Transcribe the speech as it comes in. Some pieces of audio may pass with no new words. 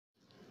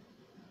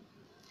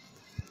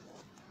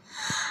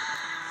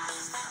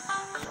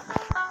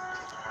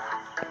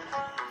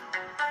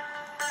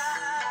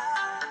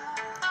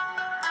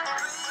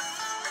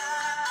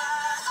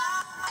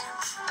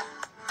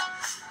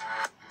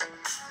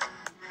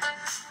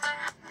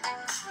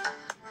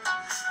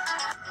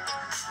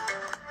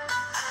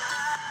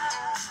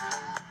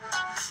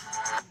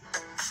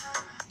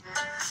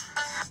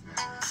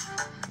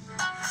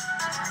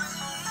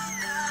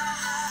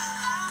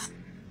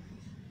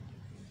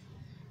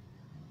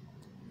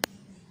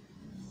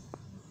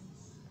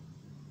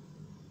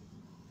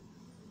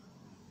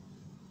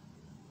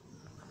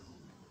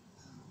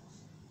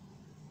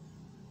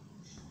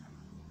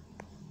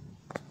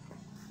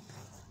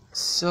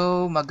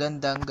So,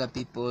 magandang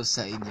gabi po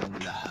sa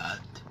inyong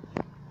lahat.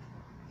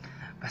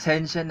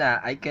 Pasensya na,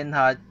 I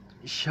cannot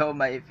show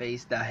my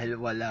face dahil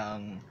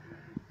walang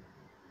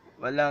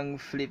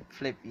flip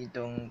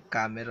itong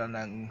camera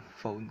ng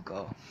phone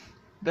ko.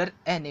 But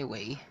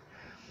anyway,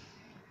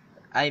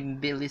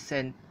 I'm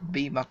Millicent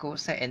B.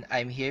 Makosa and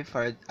I'm here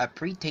for a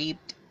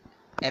pre-taped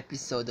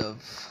episode of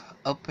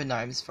Open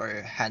Arms for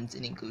Hands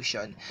in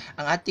Inclusion.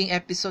 Ang ating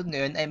episode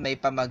ngayon ay may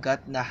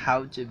pamagat na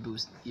how to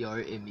boost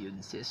your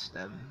immune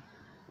system.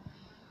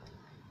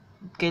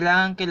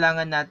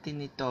 Kailangan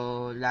natin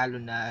ito lalo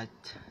na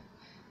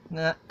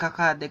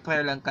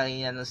kaka-declare lang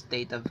kanina ng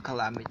state of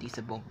calamity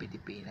sa buong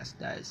Pilipinas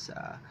dahil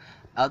sa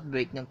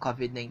outbreak ng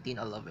COVID-19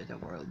 all over the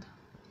world.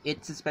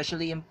 It's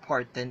especially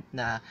important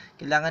na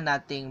kailangan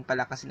nating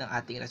palakasin ang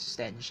ating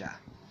resistensya.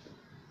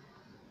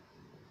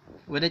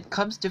 When it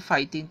comes to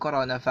fighting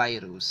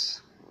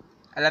coronavirus,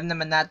 alam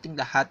naman nating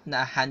lahat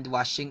na hand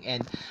washing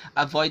and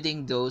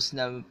avoiding those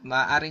na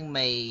maaring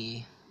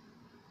may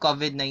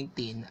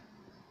COVID-19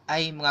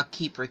 ay mga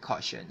key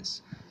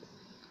precautions.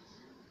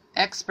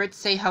 Experts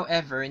say,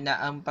 however, na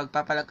ang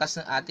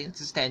pagpapalakas ng ating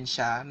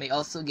resistensya may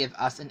also give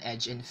us an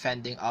edge in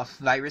fending off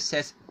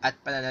viruses at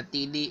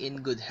pananatili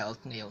in good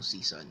health ngayong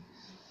season.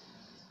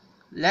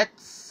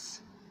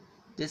 Let's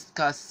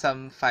discuss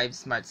some 5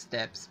 smart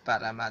steps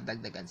para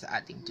madagdagan sa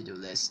ating to-do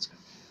list.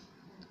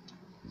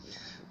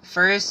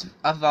 First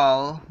of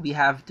all, we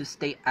have to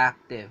stay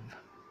active.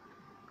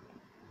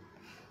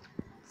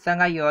 Sa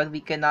ngayon,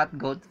 we cannot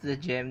go to the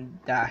gym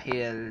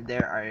dahil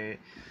there are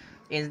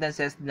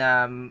instances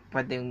na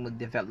pwedeng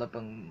mag-develop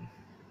ang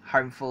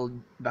harmful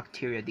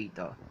bacteria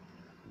dito.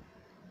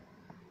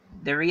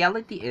 The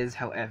reality is,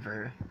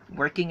 however,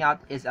 working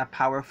out is a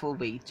powerful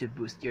way to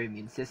boost your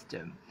immune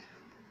system.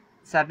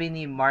 Sabi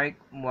ni Mark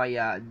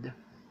Moyad,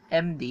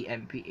 MD,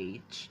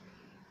 MPH,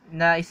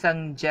 na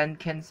isang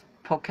Jenkins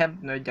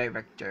Pokemner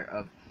Director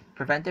of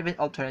Preventive and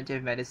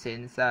Alternative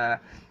Medicine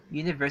sa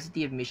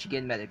University of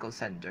Michigan Medical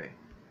Center.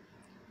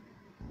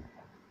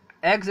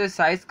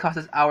 Exercise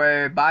causes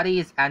our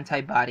body's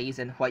antibodies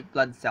and white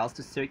blood cells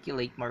to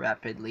circulate more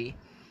rapidly,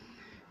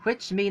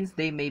 which means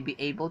they may be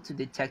able to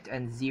detect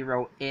and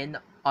zero in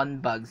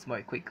on bugs more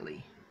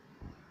quickly.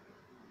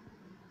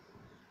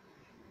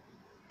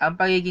 Ang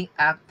pagiging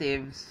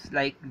active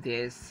like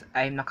this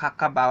ay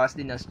nakakabawas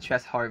din ng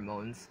stress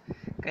hormones,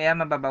 kaya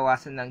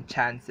mababawasan ng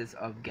chances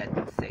of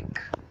getting sick.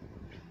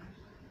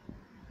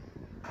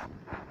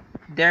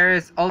 There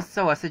is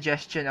also a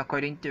suggestion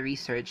according to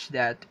research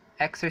that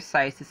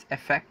exercise's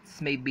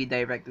effects may be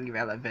directly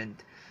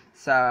relevant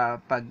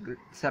sa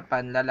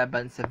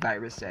panlalaban sa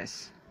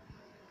viruses.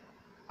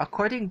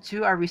 According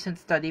to a recent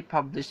study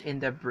published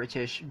in the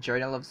British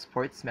Journal of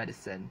Sports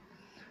Medicine,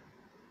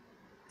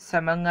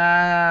 sa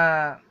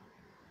mga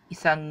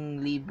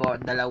 1,200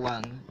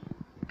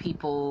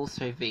 people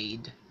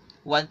surveyed,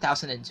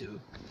 1,002,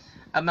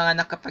 ang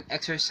mga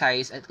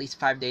nakapag-exercise at least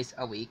 5 days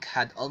a week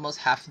had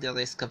almost half the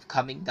risk of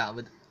coming down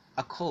with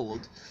a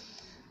cold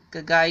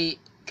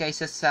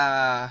kaysa sa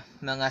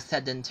mga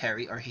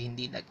sedentary or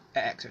hindi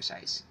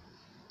nag-exercise.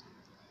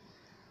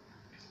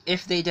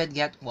 If they did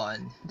get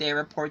one, they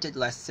reported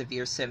less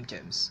severe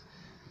symptoms.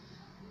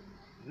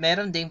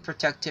 Meron ding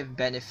protective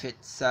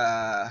benefits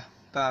sa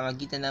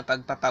pamamagitan ng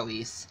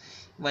pagpapawis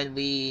when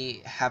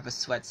we have a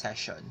sweat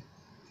session.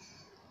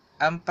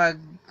 Ang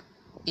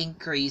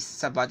pag-increase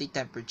sa body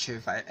temperature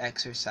via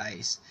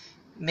exercise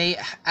may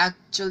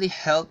actually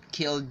help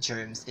kill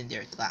germs in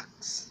their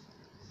tracks.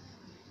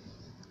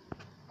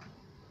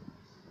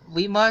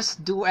 We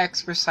must do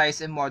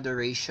exercise in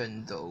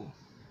moderation though,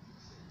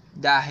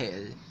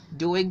 dahil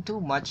doing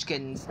too much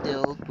can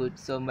still put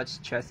so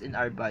much stress in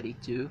our body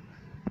too.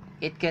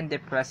 It can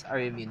depress our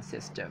immune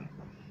system.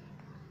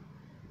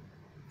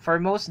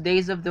 For most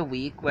days of the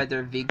week,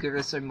 whether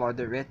vigorous or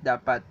moderate,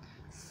 dapat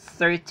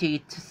 30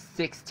 to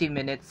 60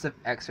 minutes of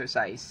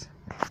exercise.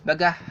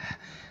 Baga,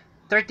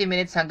 30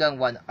 minutes hanggang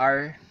 1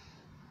 hour.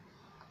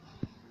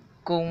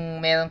 Kung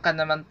meron ka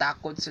naman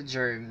takot sa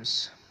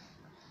germs,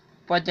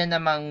 pwede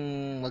namang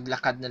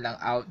maglakad na lang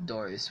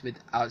outdoors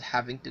without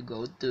having to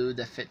go to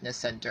the fitness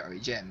center or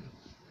gym.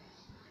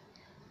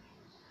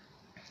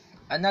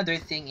 Another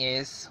thing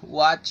is,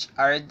 watch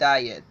our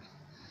diet.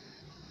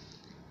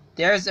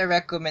 There's a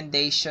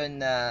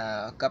recommendation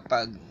na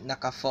kapag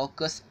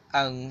nakafocus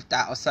ang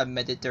tao sa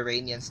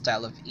Mediterranean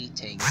style of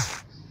eating,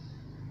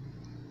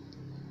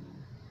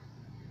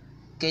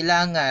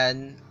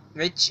 kailangan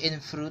rich in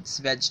fruits,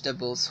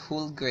 vegetables,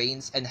 whole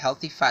grains, and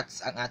healthy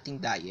fats ang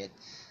ating diet,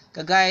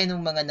 kagaya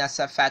ng mga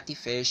nasa fatty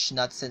fish,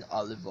 nuts, and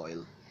olive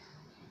oil.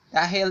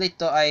 Dahil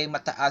ito ay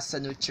mataas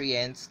sa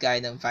nutrients gaya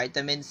ng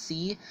vitamin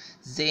C,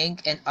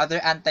 zinc, and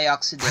other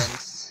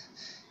antioxidants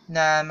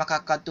na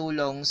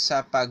makakatulong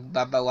sa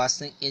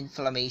pagbabawas ng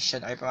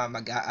inflammation or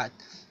pamamaga at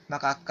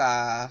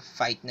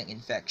makaka-fight ng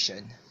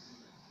infection.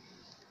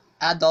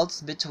 Adults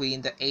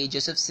between the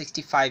ages of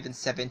 65 and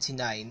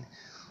 79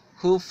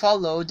 who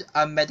followed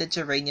a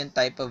Mediterranean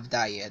type of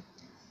diet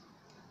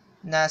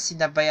na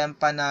sinabayan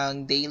pa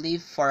ng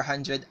daily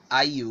 400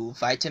 IU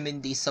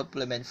vitamin D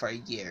supplement for a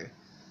year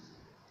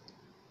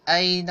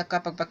ay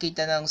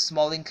nakapagpakita ng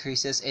small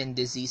increases in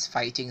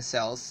disease-fighting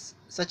cells,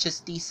 such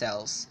as T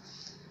cells,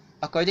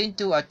 according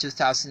to a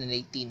 2018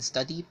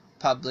 study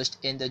published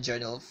in the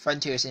journal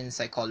Frontiers in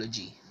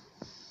Psychology.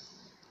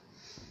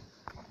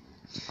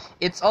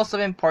 It's also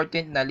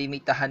important na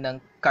limitahan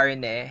ng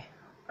karne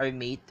or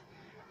meat,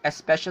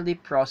 especially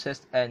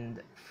processed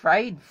and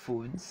fried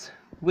foods,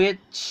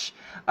 which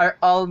are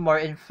all more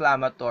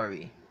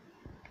inflammatory.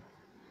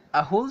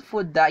 A whole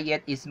food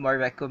diet is more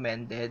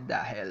recommended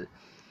dahil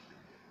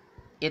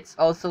it's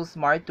also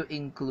smart to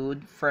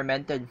include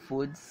fermented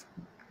foods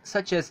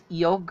such as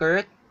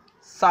yogurt,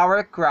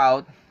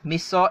 sauerkraut,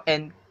 miso,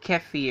 and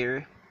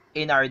kefir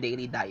in our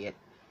daily diet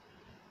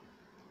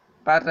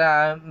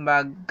para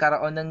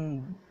magkaroon ng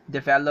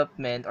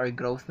development or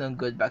growth ng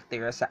good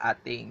bacteria sa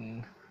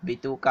ating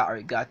bituka or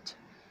gut,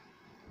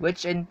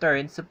 which in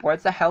turn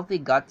supports a healthy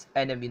gut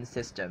and immune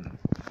system.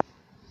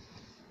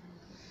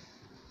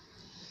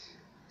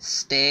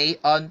 Stay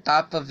on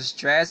top of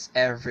stress,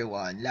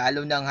 everyone,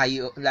 lalo na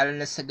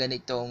sa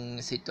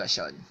ganitong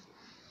sitwasyon.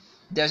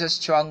 There's a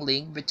strong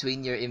link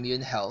between your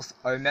immune health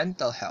or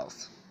mental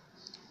health.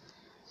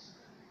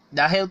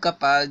 Dahil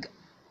kapag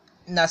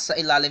nasa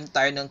ilalim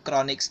tayo ng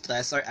chronic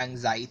stress or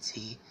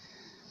anxiety,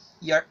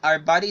 our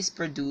bodies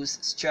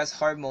produce stress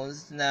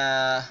hormones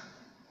na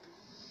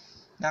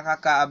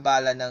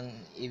nakakaabala ng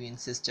immune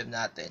system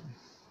natin.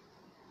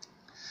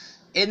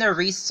 In a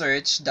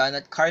research done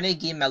at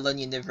Carnegie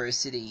Mellon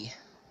University,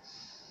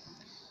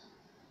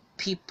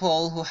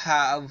 people who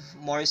have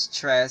more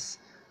stress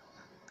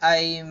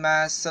ay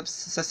mas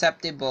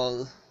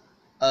susceptible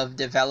of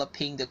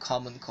developing the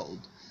common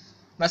cold.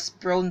 Mas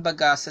prone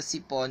baga sa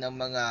sipon ang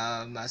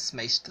mga mas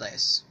may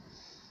stress.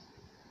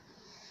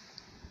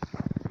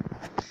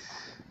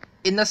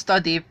 In a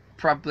study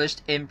published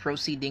in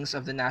Proceedings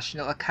of the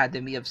National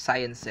Academy of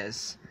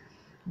Sciences,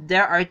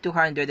 there are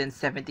 276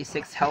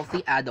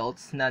 healthy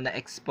adults na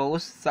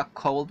na-expose sa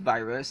cold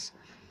virus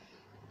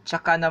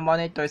tsaka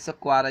na-monitor sa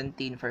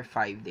quarantine for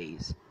 5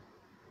 days.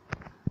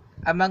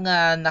 Ang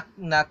mga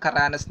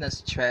nakaranas ng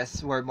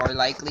stress were more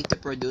likely to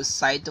produce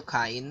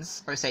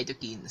cytokines or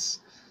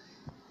cytokines.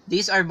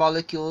 These are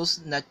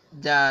molecules na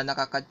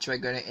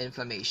nakaka-trigger ng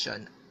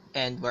inflammation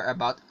and were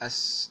about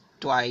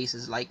twice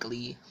as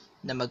likely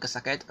na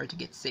magkasakit or to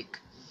get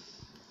sick.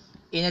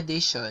 In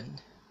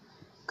addition,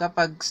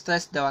 kapag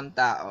stressed daw ang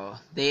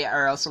tao, they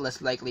are also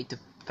less likely to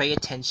pay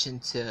attention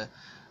to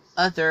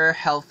other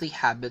healthy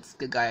habits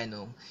kagaya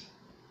ng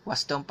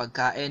wastong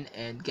pagkain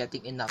and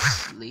getting enough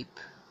sleep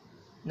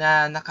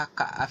na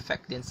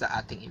nakaka-affect din sa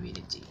ating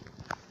immunity.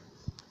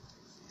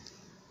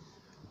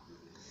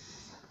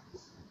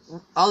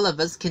 All of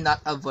us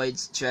cannot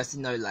avoid stress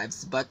in our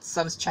lives, but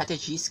some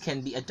strategies can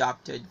be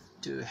adopted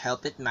to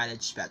help it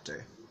manage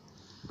better.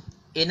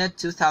 In a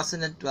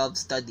 2012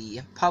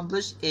 study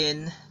published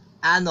in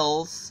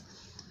Annals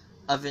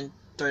of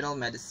Internal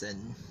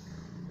Medicine,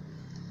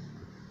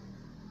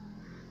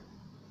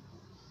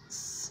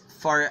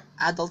 for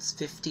adults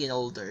 50 and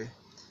older,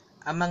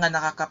 ang mga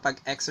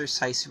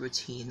nakakapag-exercise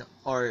routine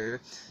or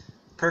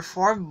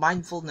perform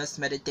mindfulness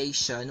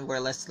meditation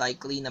were less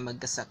likely na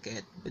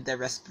magkasakit with a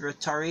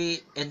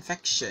respiratory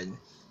infection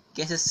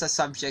kaysa sa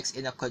subjects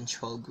in a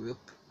control group.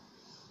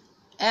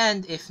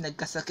 And if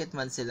nagkasakit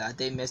man sila,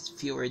 they missed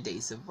fewer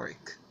days of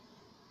work.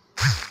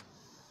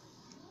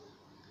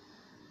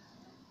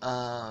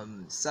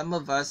 Some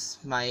of us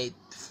might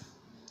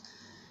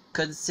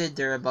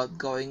consider about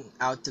going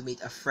out to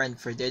meet a friend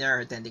for dinner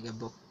or attending a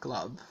book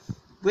club,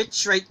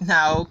 which right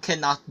now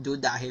cannot do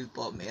dahil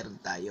po meron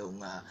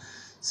tayong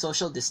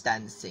social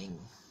distancing.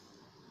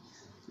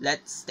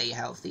 Let's stay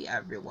healthy,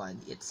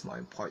 everyone. It's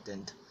more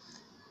important.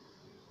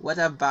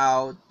 What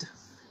about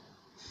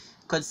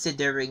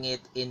considering it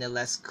in a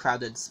less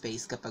crowded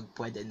space kapag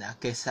pwede na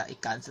kaysa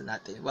i-cancel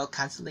natin? Well,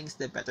 canceling is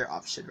the better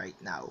option right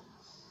now.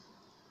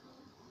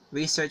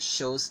 Research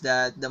shows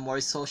that the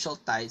more social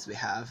ties we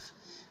have,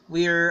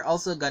 we're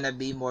also gonna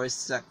be more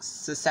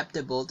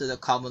susceptible to the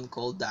common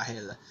cold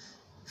dahil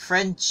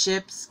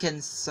friendships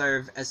can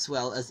serve as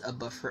well as a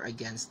buffer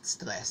against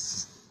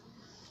stress.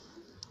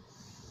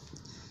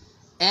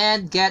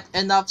 And get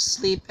enough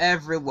sleep,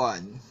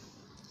 everyone.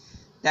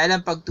 Dahil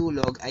ang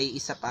pagtulog ay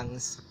isa pang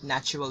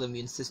natural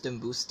immune system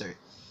booster.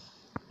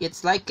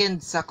 It's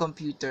likened sa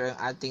computer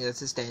ang ating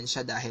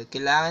resistensya dahil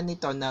kailangan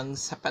nito ng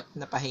sapat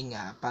na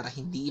pahinga para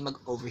hindi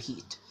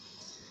mag-overheat.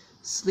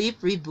 Sleep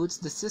reboots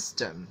the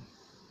system.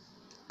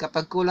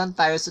 Kapag kulang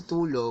tayo sa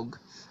tulog,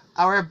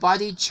 our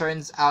body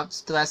churns out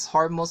stress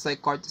hormones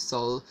like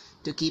cortisol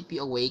to keep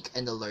you awake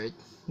and alert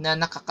na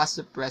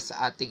nakakasuppress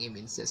sa ating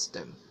immune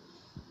system.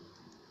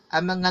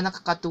 Ang mga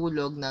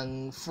nakakatulog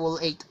ng full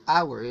 8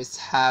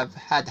 hours have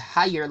had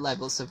higher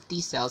levels of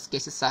T cells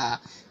kaysa sa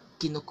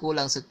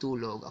kinukulang sa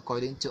tulog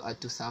according to a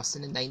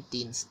 2019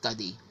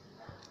 study.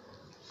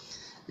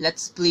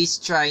 Let's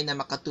please try na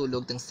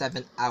makatulog ng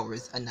 7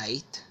 hours a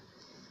night.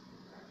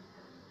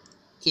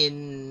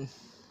 In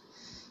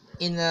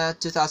a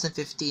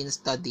 2015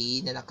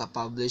 study na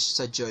nakapublish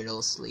sa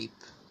journal Sleep.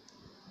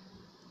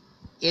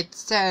 It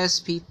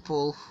says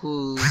people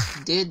who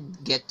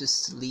did get to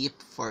sleep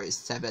for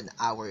 7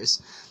 hours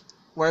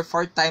were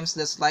 4 times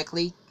less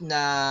likely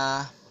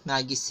na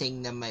nagising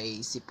na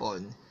may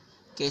sipon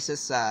kaysa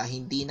sa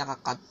hindi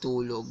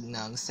nakakatulog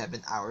ng 7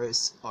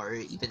 hours or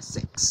even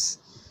 6.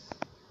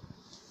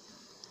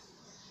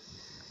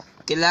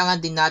 Kailangan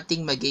din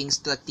nating maging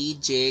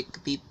strategic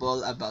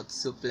people about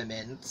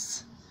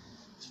supplements.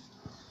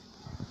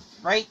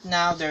 Right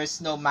now,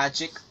 there's no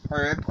magic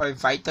herb or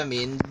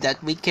vitamin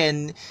that we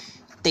can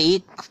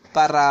take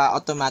para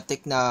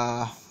automatic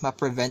na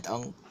ma-prevent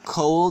ang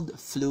cold,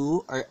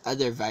 flu, or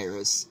other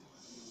virus.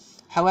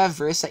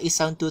 However, sa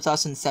isang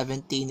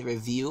 2017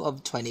 review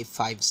of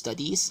 25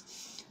 studies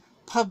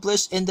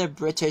published in the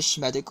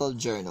British Medical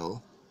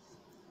Journal,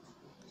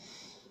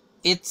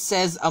 it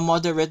says a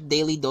moderate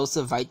daily dose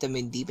of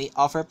vitamin D may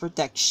offer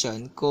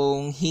protection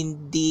kung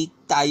hindi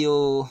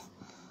tayo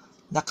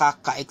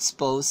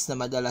nakaka-expose na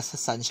madalas sa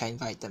sunshine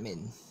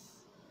vitamin.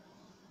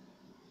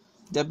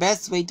 The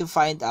best way to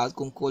find out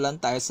kung kulang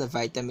tayo sa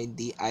vitamin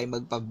D ay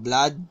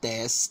magpa-blood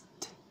test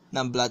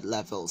ng blood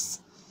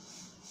levels.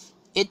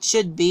 It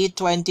should be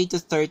 20 to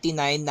 39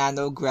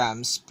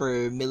 nanograms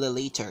per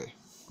milliliter.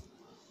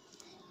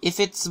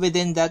 If it's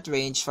within that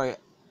range for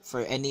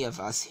any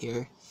of us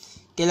here,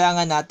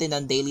 kailangan natin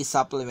ng daily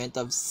supplement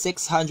of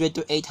 600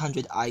 to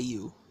 800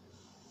 IU.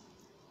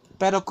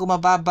 Pero kung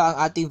mababa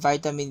ang ating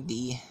vitamin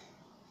D,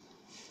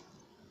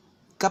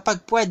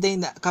 kapag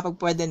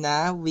pwede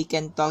na, we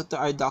can talk to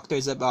our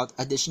doctors about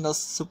additional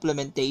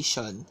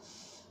supplementation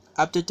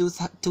up to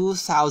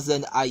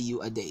 2,000 IU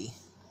a day.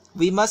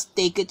 We must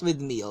take it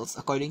with meals,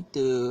 according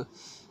to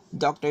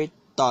Dr.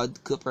 Todd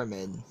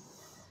Cooperman.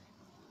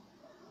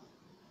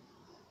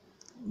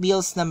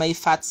 Meals na may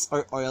fats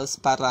or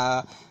oils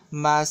para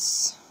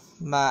mas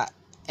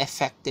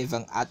ma-effective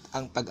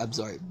ang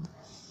pag-absorb.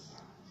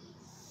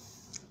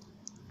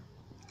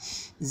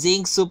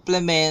 Zinc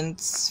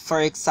supplements,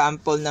 for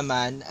example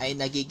naman, ay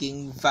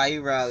nagiging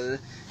viral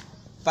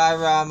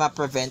para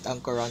ma-prevent ang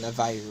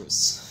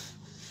coronavirus.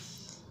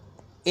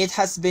 It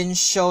has been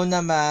shown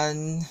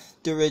naman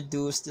to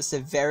reduce the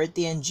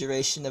severity and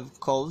duration of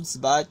colds,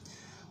 but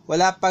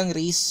wala pang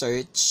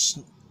research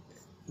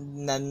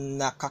na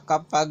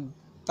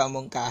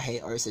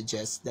nakakapagpamungkahi or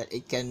suggest that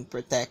it can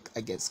protect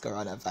against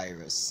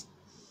coronavirus.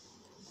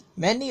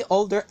 Many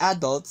older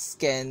adults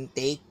can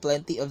take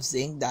plenty of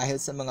zinc dahil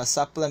sa mga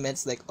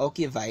supplements like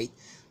Ocuvite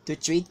to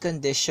treat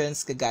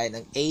conditions kagaya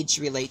ng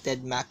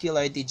age-related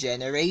macular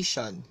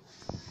degeneration.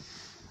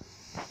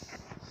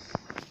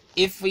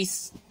 If we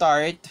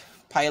start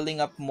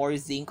piling up more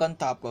zinc on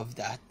top of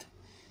that,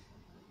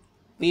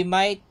 we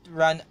might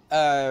run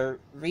a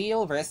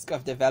real risk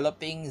of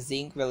developing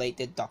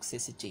zinc-related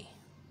toxicity.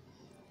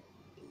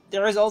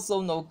 There is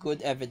also no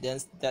good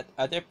evidence that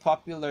other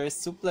popular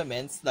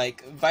supplements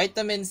like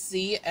vitamin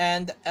C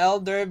and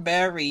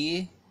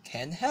elderberry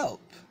can help.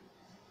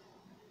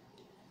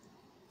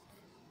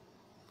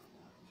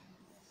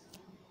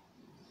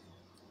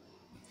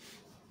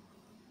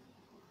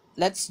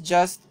 Let's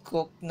just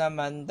cook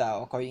naman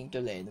daw, according to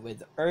Lynn,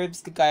 with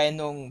herbs kagaya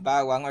nung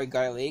bawang or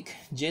garlic,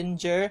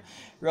 ginger,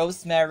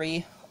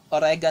 rosemary,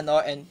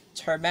 oregano, and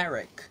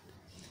turmeric.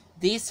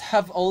 These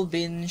have all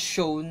been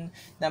shown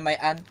na may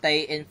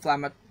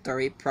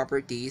anti-inflammatory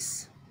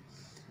properties,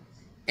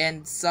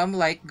 and some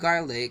like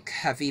garlic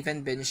have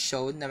even been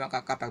shown na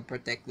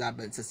makakapag-protect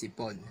laban sa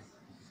sipon.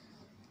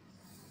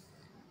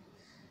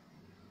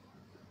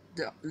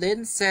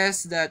 Lynn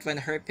says that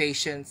when her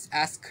patients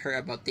ask her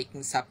about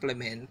taking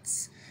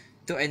supplements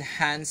to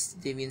enhance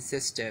the immune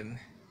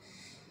system,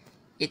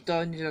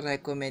 ito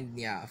nire-recommend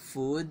niya,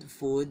 food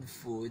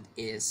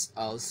is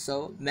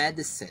also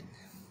medicine.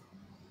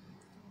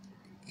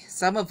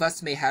 Some of us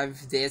may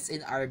have this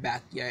in our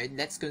backyard.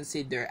 Let's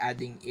consider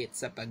adding it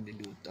sa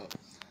pagluluto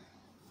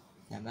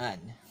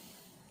naman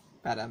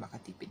para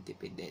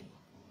makatipid-tipid din.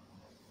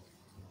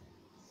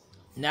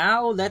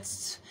 Now,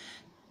 let's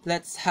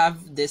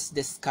have this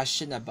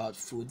discussion about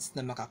foods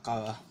na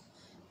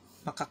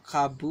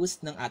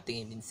makaka-boost ng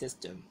ating immune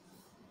system.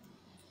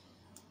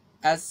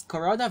 As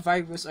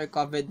coronavirus or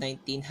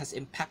COVID-19 has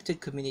impacted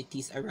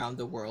communities around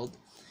the world,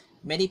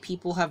 many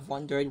people have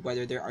wondered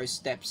whether there are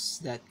steps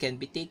that can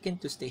be taken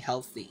to stay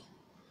healthy.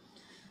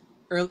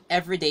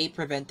 Everyday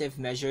preventive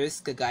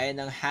measures kagaya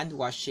ng hand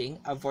washing,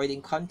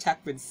 avoiding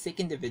contact with sick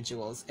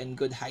individuals, and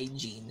good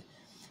hygiene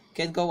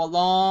can go a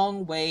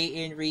long way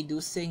in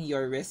reducing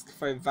your risk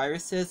for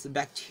viruses,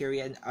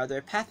 bacteria, and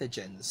other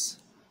pathogens.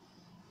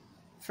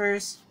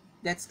 First,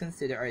 let's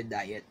consider our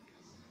diet.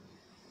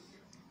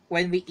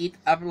 When we eat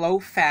a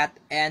low-fat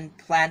and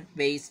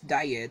plant-based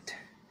diet,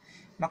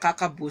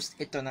 makaka-boost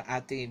ito ng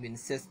ating immune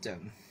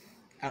system.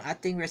 Ang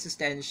ating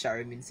resistensya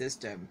or immune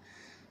system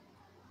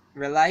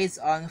relies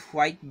on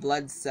white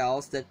blood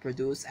cells that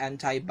produce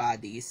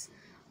antibodies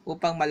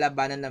upang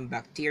malabanan ng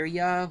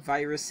bacteria,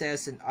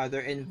 viruses, and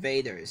other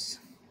invaders.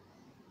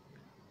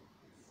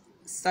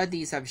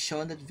 Studies have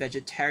shown that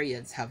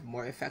vegetarians have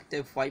more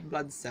effective white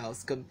blood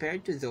cells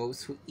compared to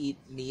those who eat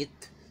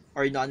meat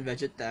or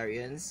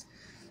non-vegetarians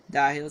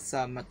dahil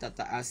sa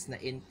matataas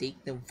na intake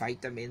ng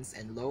vitamins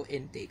and low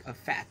intake of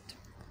fat.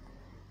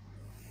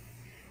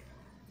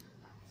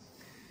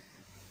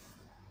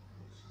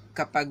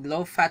 Kapag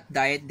low-fat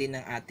diet din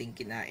ang ating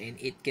kinain,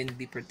 it can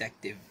be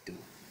protective too.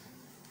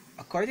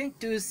 According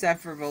to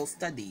several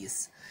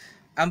studies,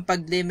 ang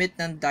paglimit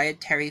ng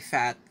dietary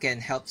fat can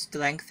help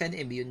strengthen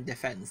immune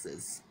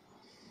defenses.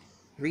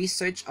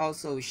 Research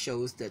also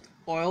shows that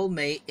oil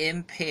may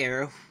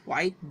impair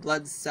white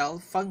blood cell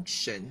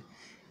function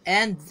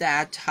and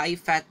that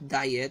high-fat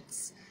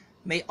diets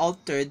may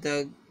alter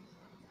the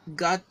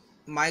gut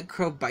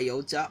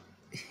microbiota.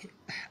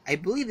 I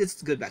believe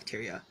it's good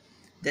bacteria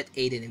that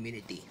aid in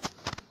immunity.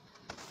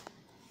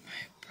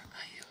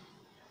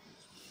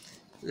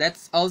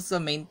 Let's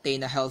also maintain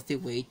a healthy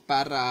weight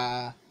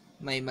para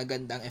may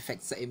magandang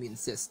effect sa immune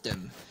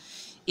system.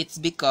 It's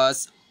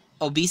because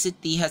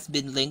obesity has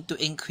been linked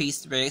to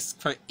increased risk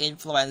for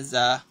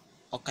influenza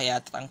o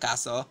kaya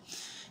trangkaso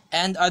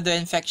and other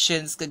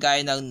infections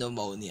kagaya ng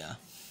pneumonia.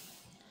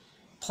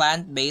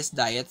 Plant-based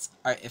diets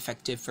are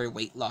effective for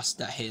weight loss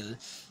dahil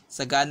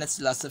sagana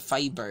sila sa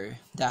fiber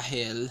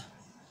dahil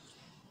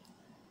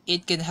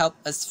it can help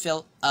us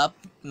fill up,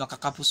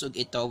 makakapusog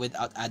ito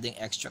without adding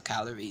extra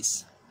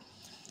calories.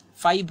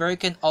 Fiber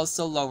can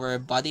also lower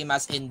body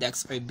mass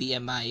index or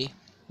BMI,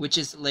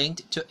 which is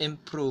linked to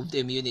improved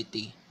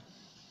immunity.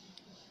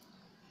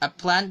 A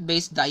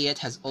plant-based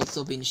diet has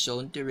also been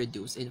shown to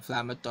reduce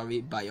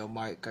inflammatory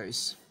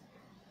biomarkers.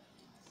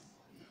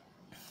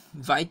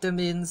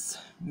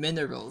 Vitamins,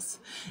 minerals,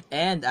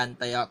 and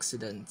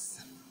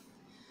antioxidants.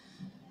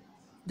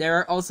 There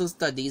are also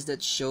studies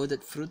that show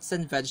that fruits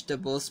and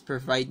vegetables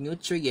provide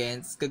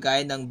nutrients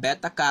kagaya ng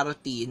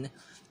beta-carotene,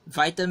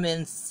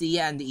 vitamin C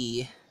and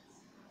E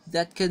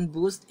that can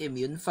boost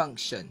immune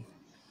function.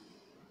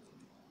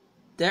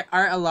 There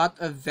are a lot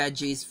of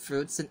veggies,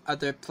 fruits, and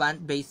other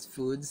plant-based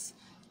foods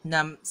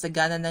na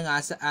sagana na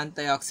nga sa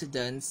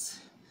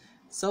antioxidants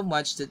so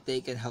much that they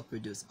can help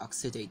reduce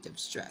oxidative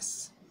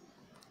stress.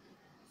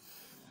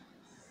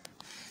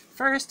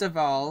 First of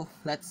all,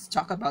 let's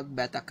talk about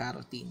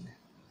beta-carotene.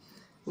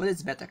 What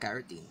is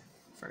beta-carotene?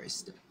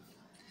 First,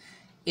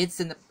 it's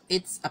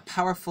a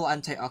powerful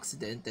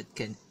antioxidant that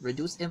can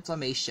reduce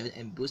inflammation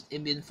and boost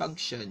immune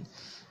function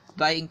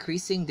by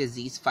increasing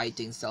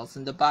disease-fighting cells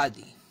in the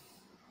body.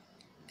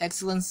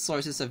 Excellent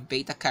sources of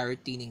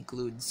beta-carotene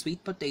include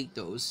sweet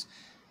potatoes,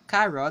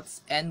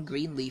 carrots, and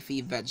green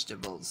leafy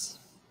vegetables.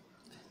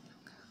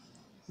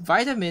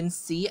 Vitamins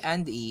C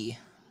and E,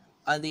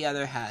 on the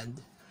other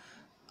hand,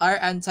 are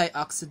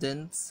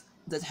antioxidants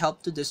that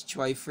help to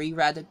destroy free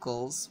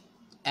radicals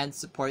and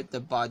support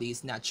the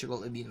body's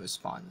natural immune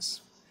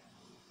response.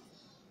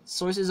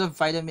 Sources of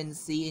vitamin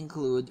C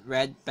include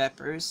red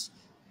peppers,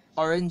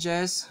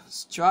 oranges,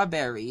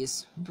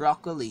 strawberries,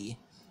 broccoli,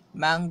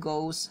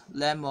 mangoes,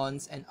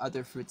 lemons, and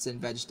other fruits and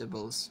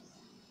vegetables.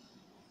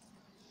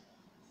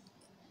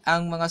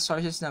 Ang mga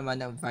sources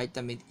naman ng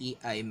vitamin E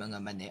ay mga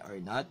mani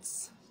or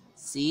nuts,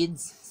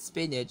 seeds,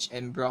 spinach,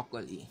 and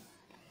broccoli.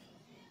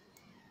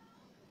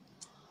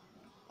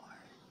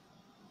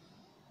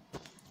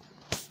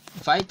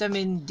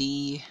 Vitamin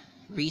D.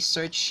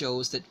 Research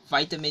shows that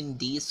vitamin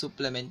D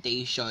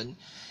supplementation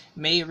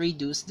may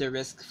reduce the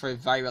risk for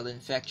viral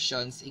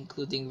infections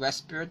including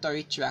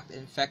respiratory tract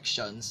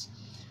infections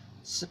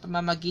sa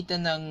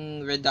pamamagitan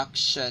ng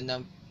reduction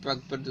ng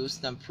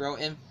pag-produce ng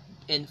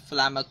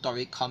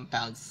pro-inflammatory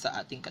compounds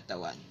sa ating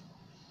katawan.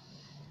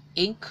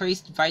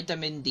 Increased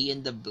vitamin D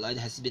in the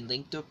blood has been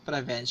linked to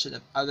prevention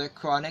of other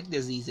chronic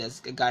diseases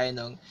kagaya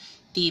ng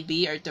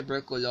TB or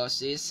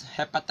tuberculosis,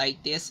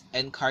 hepatitis,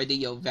 and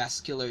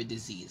cardiovascular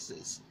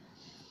diseases.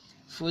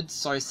 Food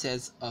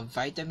sources of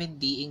vitamin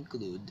D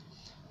include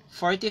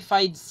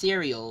fortified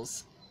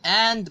cereals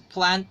and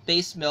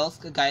plant-based milks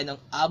kagaya ng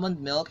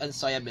almond milk and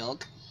soya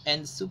milk,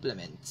 and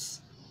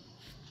supplements.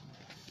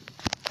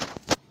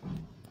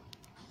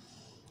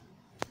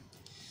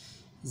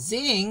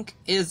 Zinc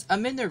is a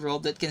mineral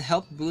that can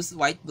help boost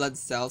white blood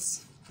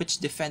cells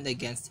which defend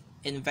against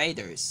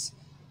invaders,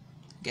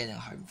 getting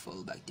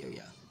harmful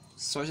bacteria.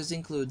 Sources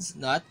includes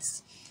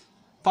nuts,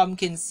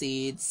 pumpkin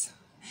seeds,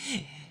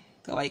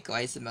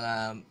 kaway-kaway sa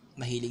mga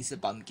mahilig sa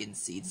pumpkin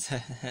seeds,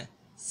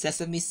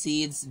 sesame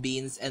seeds,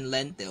 beans, and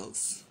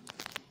lentils.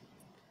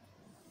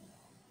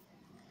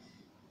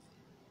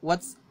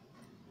 What's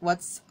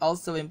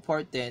also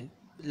important,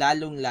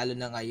 lalong-lalo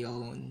na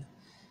ngayon,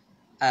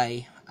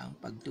 ay ang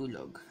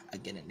pagtulog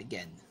again and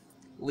again.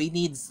 We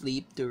need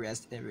sleep to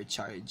rest and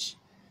recharge.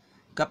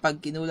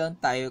 Kapag kinulang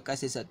tayo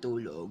kasi sa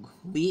tulog,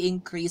 we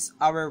increase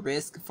our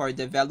risk for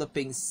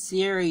developing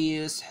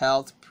serious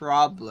health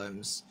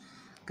problems,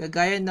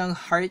 kagaya ng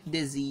heart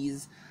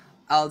disease,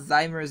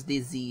 Alzheimer's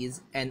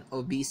disease, and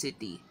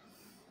obesity.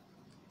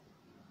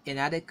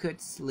 Inadequate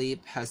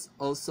sleep has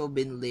also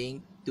been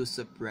linked to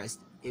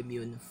suppressed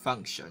immune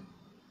function.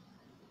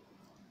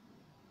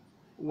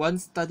 One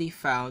study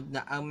found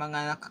na ang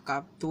mga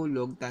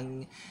nakakatulog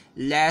ng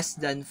less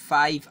than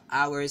 5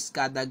 hours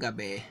kada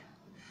gabi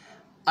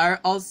are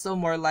also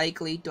more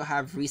likely to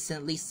have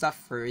recently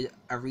suffered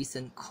a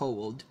recent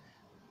cold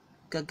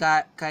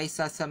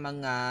kaysa sa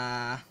mga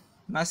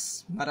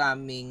mas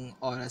maraming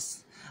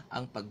oras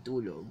ang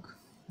pagtulog.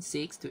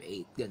 6 to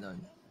 8,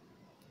 ganon.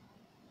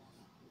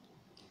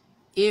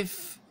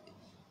 If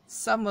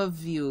some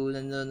of you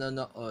na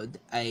nanonood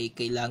ay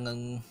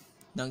kailangan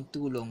ng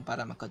tulong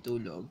para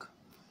makatulog,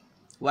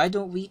 why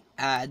don't we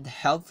add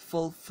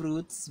healthful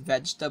fruits,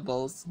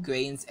 vegetables,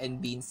 grains,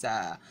 and beans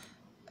sa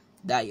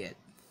diet?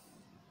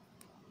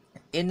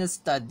 In a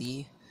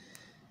study,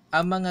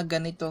 ang mga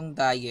ganitong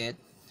diet,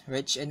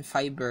 rich in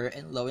fiber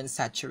and low in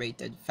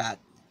saturated fat,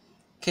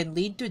 can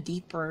lead to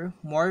deeper,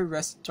 more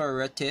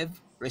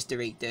restorative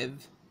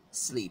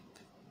sleep.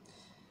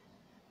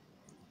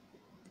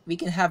 We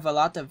can have a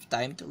lot of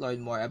time to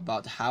learn more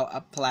about how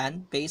a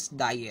plant-based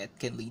diet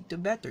can lead to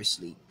better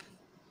sleep.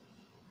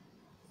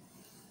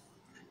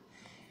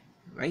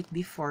 Right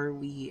before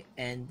we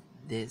end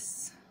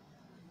this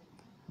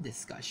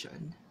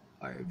discussion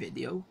or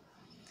video,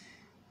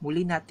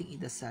 muli nating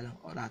idasal ang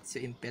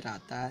Oratio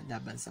Imperata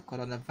laban sa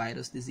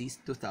Coronavirus Disease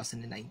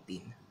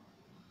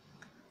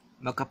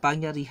 2019.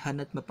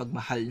 Makapangyarihan at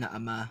mapagmahal na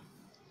Ama,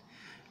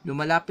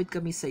 lumalapit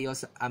kami sa iyo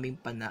sa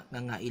aming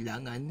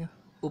pangangailangan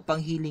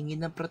upang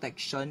hilingin ng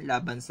proteksyon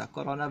laban sa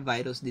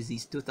Coronavirus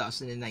Disease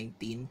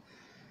 2019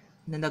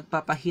 na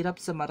nagpapahirap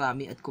sa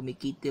marami at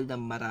kumikitil ng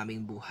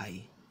maraming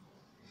buhay.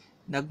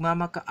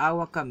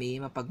 Nagmamakaawa kami,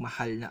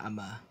 mapagmahal na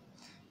Ama.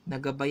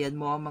 Nagabayan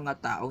mo ang mga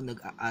taong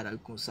nag-aaral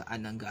kung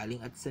saan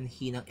nanggaling at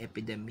sanhi ng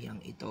epidemyang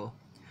ito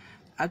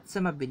at sa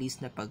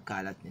mabilis na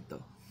pagkalat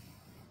nito.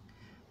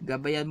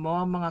 Gabayan mo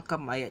ang mga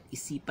kamay at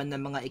isipan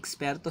ng mga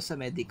eksperto sa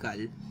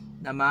medical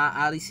na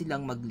maaari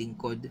silang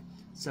maglingkod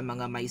sa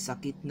mga may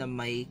sakit na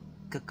may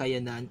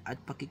kakayanan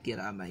at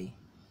pakikiramay,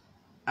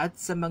 at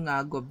sa mga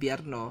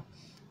gobyerno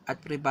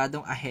at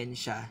pribadong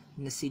ahensya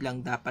na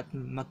silang dapat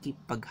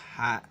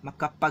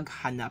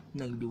makapaghanap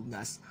ng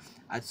lunas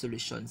at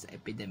solusyon sa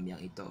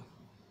epidemyang ito.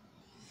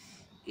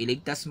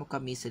 Iligtas mo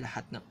kami sa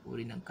lahat ng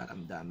uri ng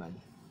karamdaman.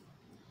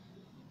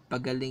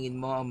 Pagalingin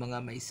mo ang mga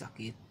may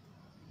sakit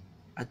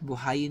at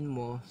buhayin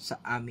mo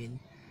sa amin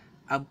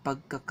ang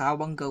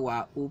pagkakawang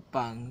gawa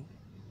upang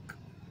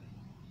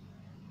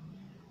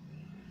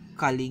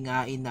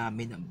kalingain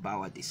namin ang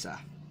bawat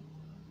isa.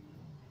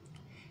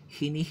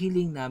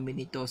 Hinihiling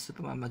namin ito sa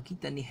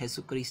pamamagitan ni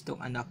Jesucristo,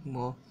 anak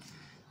mo,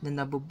 na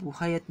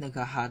nabubuhay at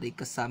naghahari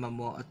kasama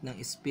mo at ng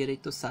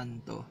Espiritu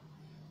Santo,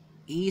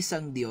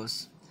 iisang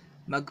Diyos,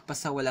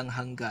 magpasawalang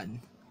hanggan.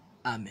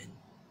 Amen.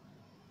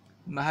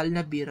 Mahal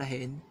na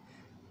Birhen,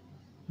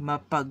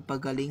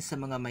 mapagpagaling sa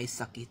mga may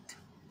sakit,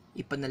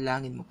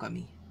 ipanalangin mo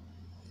kami.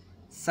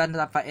 San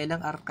Rafael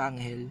ang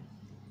Arkanghel,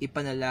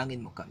 ipanalangin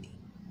mo kami.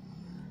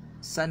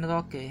 San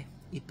Roque,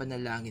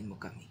 ipanalangin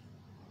mo kami.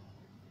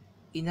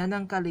 Ina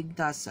ng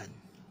Kaligtasan,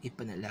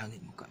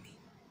 ipanalangin mo kami.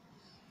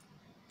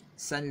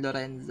 San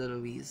Lorenzo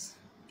Ruiz,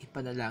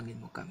 ipanalangin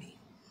mo kami.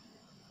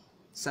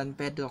 San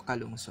Pedro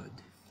Calungsod,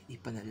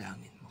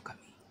 ipanalangin mo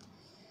kami.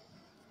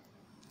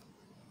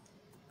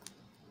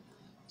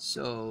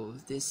 So,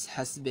 this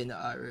has been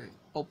our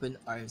Open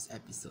Arms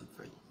episode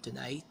for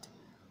tonight.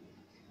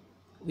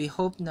 We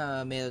hope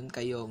na meron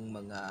kayong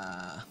mga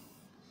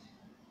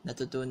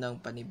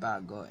natutunang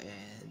panibago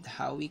and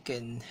how we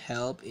can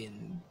help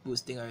in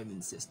boosting our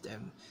immune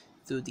system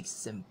through these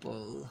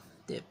simple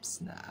tips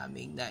na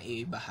aming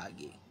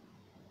naibahagi.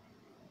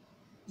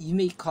 You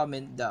may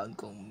comment down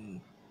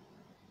kung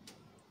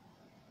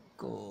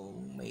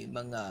may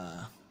mga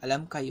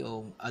alam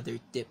kayong other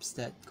tips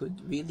that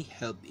could really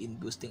help in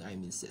boosting our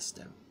immune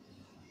system.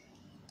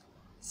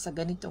 Sa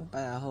ganitong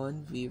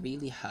panahon, we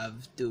really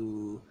have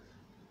to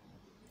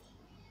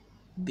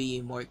be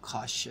more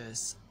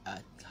cautious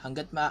at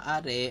hanggat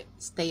maaari,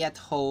 stay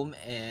at home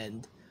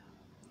and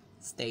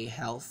stay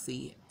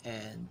healthy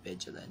and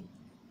vigilant.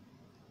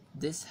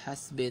 This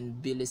has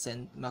been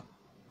Bilicent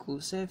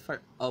Macuse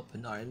for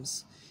Open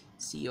Arms.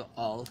 See you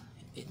all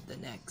in the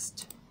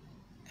next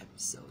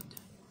episode.